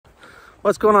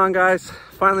What's going on, guys?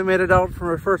 Finally made it out from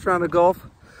our first round of golf.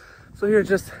 So here's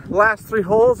just last 3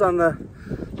 holes on the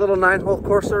little 9-hole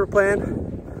course that we're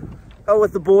playing. Out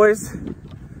with the boys.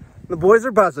 The boys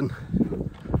are buzzing.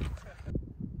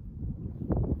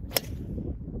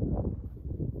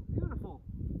 Beautiful.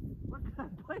 Look at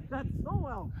that, played that so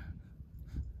well.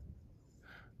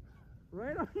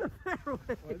 Right on the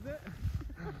fairway. Was it?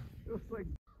 It was like...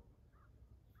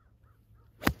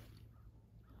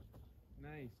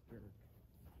 Nice, Dirk.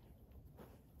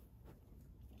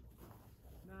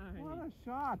 Nice. What a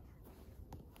shot!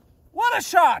 What a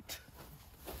shot!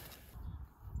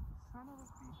 Son of a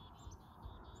beast.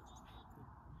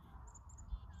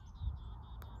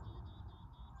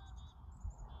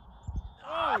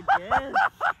 Oh, yes!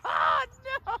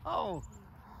 No!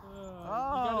 You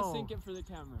gotta sink it for the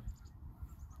camera.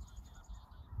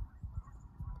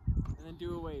 And then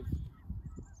do a wave.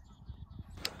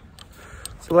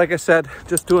 So like I said,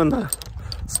 just doing the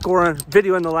scoring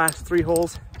video in the last 3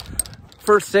 holes.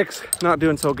 First 6, not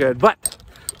doing so good, but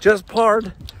just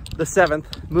parred the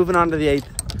 7th, moving on to the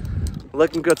 8th.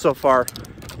 Looking good so far.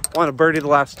 Want to birdie the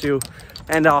last 2,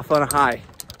 end off on a high.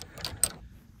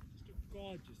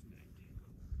 Gorgeous night.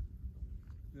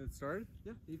 Did it start?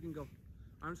 Yeah, you can go.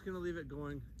 I'm just gonna leave it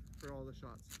going for all the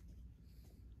shots.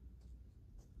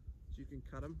 So you can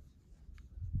cut them.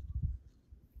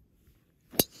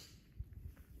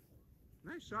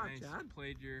 Nice shot, Nice. Chad.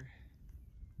 Played your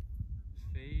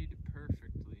fade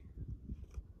perfectly.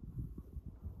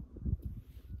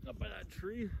 Up by that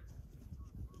tree.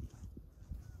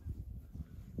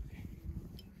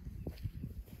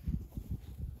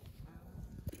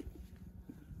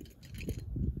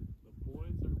 The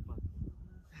boys are fun.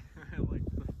 I like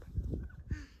that.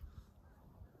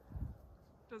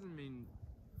 Doesn't mean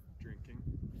drinking.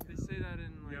 They say that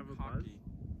in like hockey.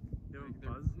 You have Like a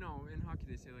buzz? No, in hockey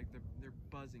they say like they're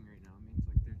buzzing right now. It means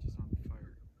like they're just on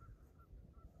fire.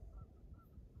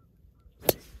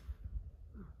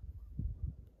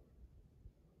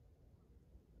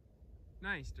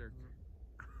 Nice, Dirk.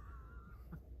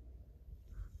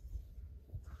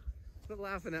 Quit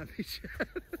laughing at me, Chad.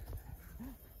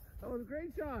 That was a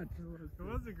great shot. It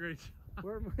was a great shot.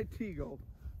 Where'd my tee go?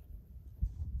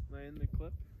 Am I in the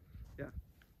clip? Yeah.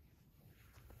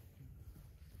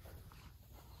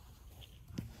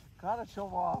 Gotta show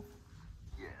off.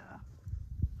 Yeah.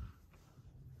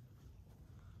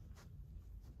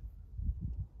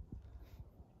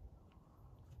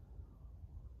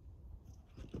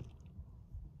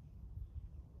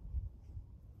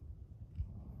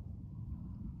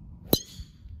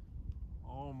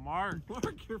 Oh, Mark.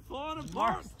 Mark, you're falling apart.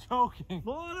 Mark's choking.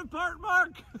 Falling apart,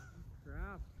 Mark.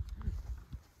 Crap.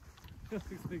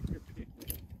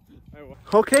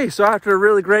 Okay, so after a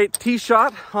really great tee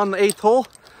shot on the 8th hole,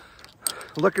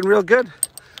 looking real good.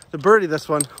 The birdie this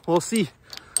one, we'll see.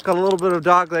 Got a little bit of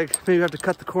dog leg. Maybe have to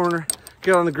cut the corner,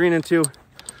 get on the green in 2.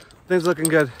 Things looking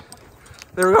good.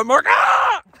 There we go, Mark.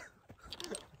 Ah!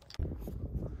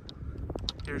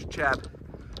 Here's Chad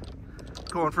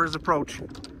going for his approach.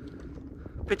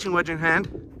 Pitching wedge in hand.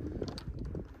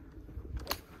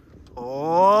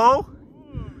 Oh,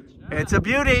 it's a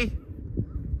beauty.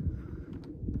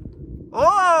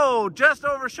 Oh, just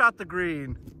overshot the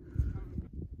green.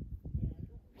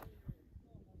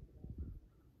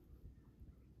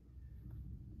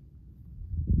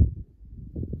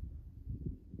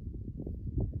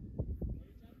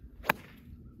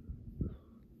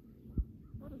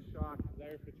 What a shot. Is that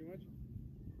your pitching wedge?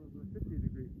 50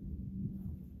 degree.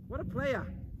 What a player.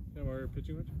 Yeah, where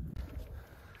pitching wedge?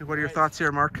 What are your thoughts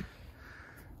here, Mark?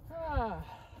 About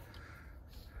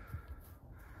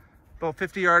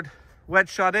 50-yard wedge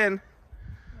shot in.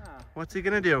 What's he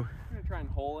gonna do? I'm gonna try and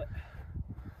hole it.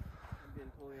 I'm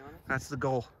being totally honest. That's the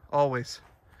goal, always.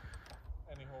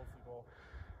 Any hole's the goal.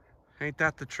 Ain't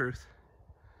that the truth?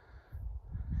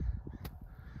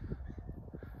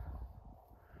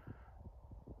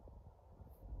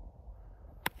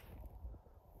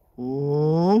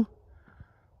 Oh.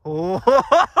 Oh.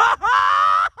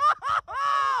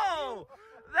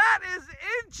 That is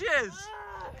inches.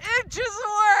 Inches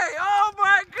away. Oh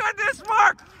my goodness,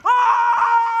 Mark. Oh!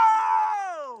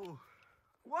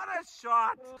 What a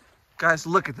shot. Guys,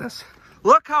 look at this.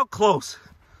 Look how close.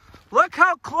 Look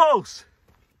how close.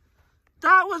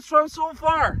 That was from so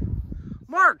far.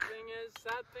 Mark.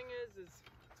 Sad thing is it's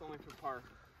only for par.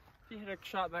 If you hit a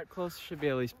shot that close, it should be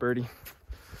at least birdie.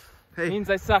 Hey. Means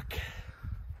I suck.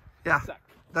 Yeah, I suck.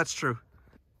 that's true.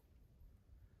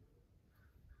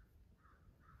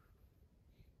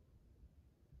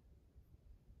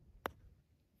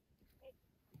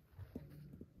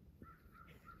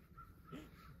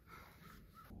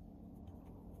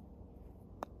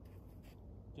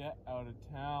 Get out of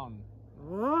town.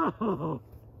 Whoa.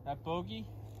 That bogey?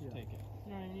 Yeah. Take it.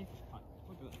 You know what I mean? Fine.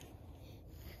 Look at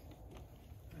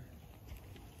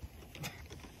that.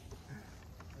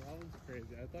 That one's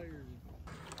crazy. I thought you were...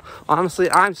 Honestly,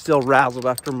 I'm still razzled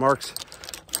after Mark's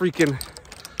freaking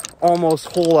almost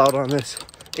hole out on this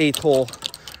 8th hole.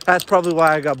 That's probably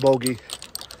why I got bogey.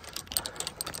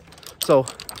 So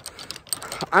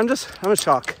I'm in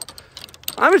shock.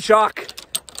 I'm in shock.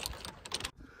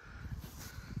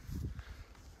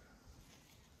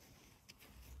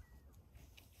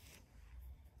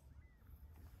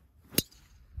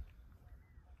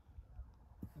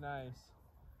 Nice.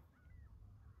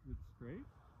 It's straight?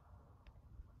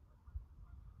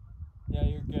 Yeah,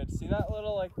 you're good. See that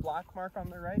little like black mark on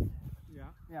the right? Yeah.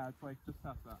 Yeah, it's like just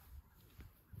past that.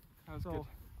 That was So good.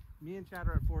 me and Chad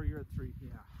are at 4, you're at 3.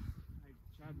 Yeah.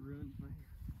 Chad ruined my hair.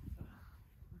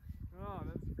 Oh,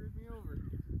 that screwed me over.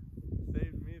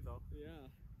 Saved me though. Yeah.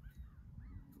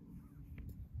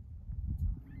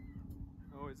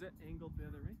 Oh, is it angled the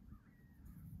other way?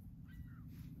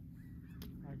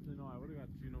 Actually, no, I would have got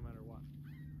 2 no matter what.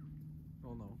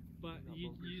 Oh no. But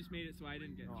you just made it so I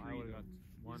didn't get No, 3. I would have got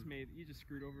You 1. you just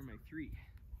screwed over my 3.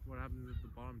 What happens if the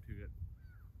bottom 2 get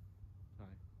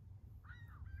tie?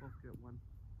 Both get 1. And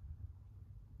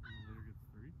the leader gets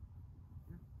 3.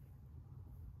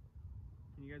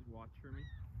 Can you guys watch for me?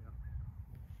 Yeah.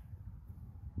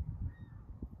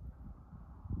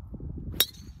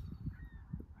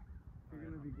 You're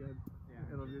gonna be good. Yeah.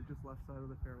 It'll be just left side of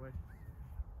the fairway.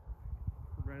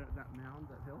 Right at that mound,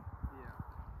 that hill. Yeah.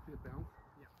 See it bounce?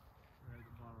 Yeah. Right at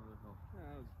the bottom of the hill. Yeah,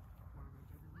 that was one of my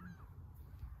better ones.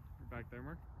 You're back there,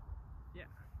 Mark? Yeah.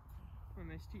 Oh,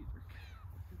 nice teaser.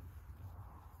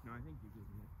 No, I think you did.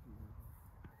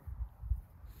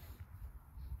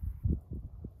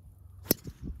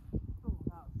 Oh,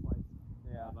 that slice.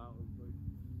 Yeah. That was like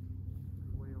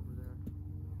way over there.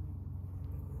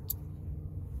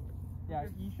 Yeah,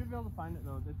 you should be able to find it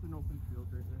though. It's an open field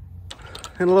right there.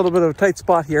 In a little bit of a tight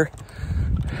spot here.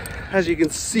 As you can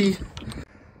see,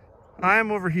 I'm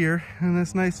over here in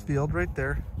this nice field right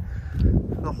there.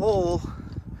 The hole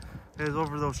is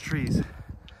over those trees.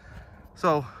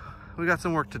 So we got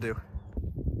some work to do.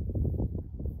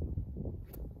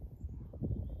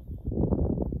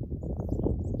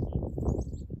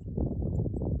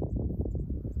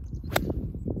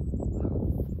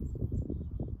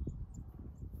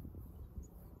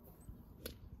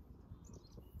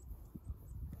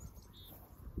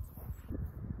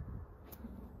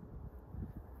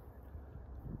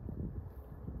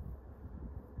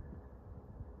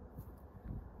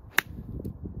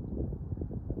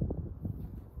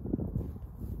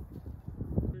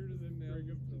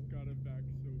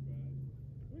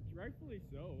 Rightfully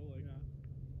so, like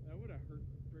that would have hurt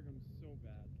Brigham so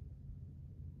bad.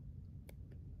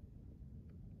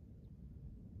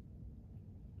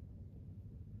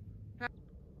 And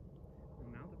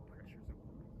now the pressure's on.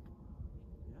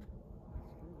 Yeah, let's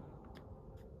do that.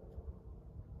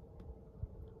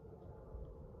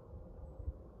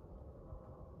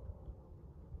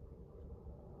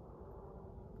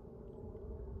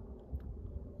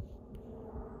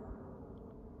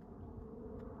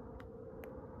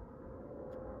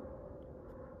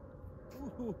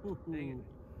 Dang it.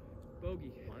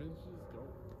 Bogey. Why didn't you just go?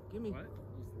 Give me. What?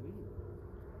 Just leave.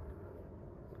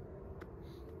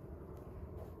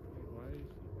 Why is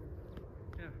she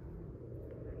there? Yeah.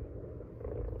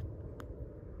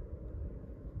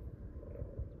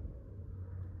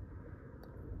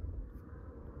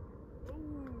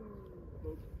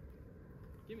 Oh,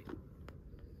 give me.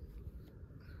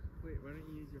 Wait, why don't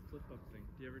you use your flip up thing?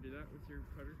 Do you ever do that with your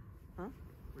putter? Huh?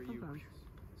 Where Sometimes. you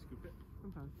scoop it?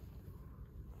 Sometimes.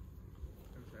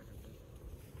 I'm sorry.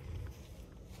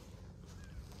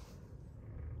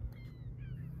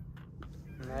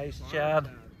 Nice, Chad.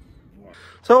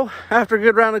 So, after a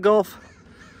good round of golf,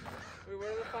 Wait, what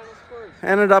are the final scores?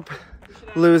 ended up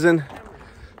losing.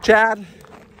 Chad,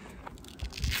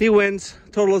 he wins.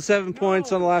 Total of 7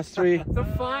 points on the last 3. The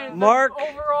fine. Mark the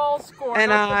overall score. and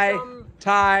not the I sum.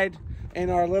 tied in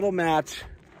our little match,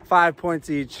 5 points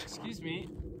each. Excuse me.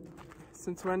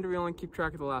 Since when do we only keep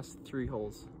track of the last 3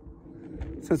 holes?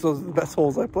 Since those are the best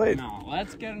holes I played. No,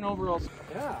 let's get an overall score.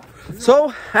 Yeah.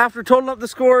 So, after totaling up the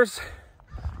scores,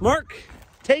 Mark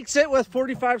takes it with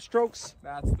 45 strokes.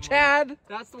 That's the Chad, one.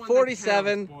 That's the one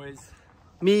 47. that counts, boys.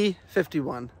 Me,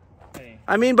 51. Hey.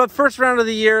 I mean, but first round of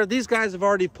the year, these guys have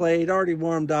already played, already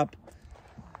warmed up.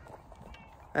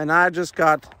 And I just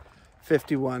got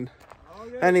 51.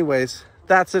 Okay. Anyways,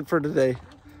 that's it for today.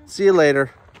 See you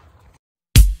later.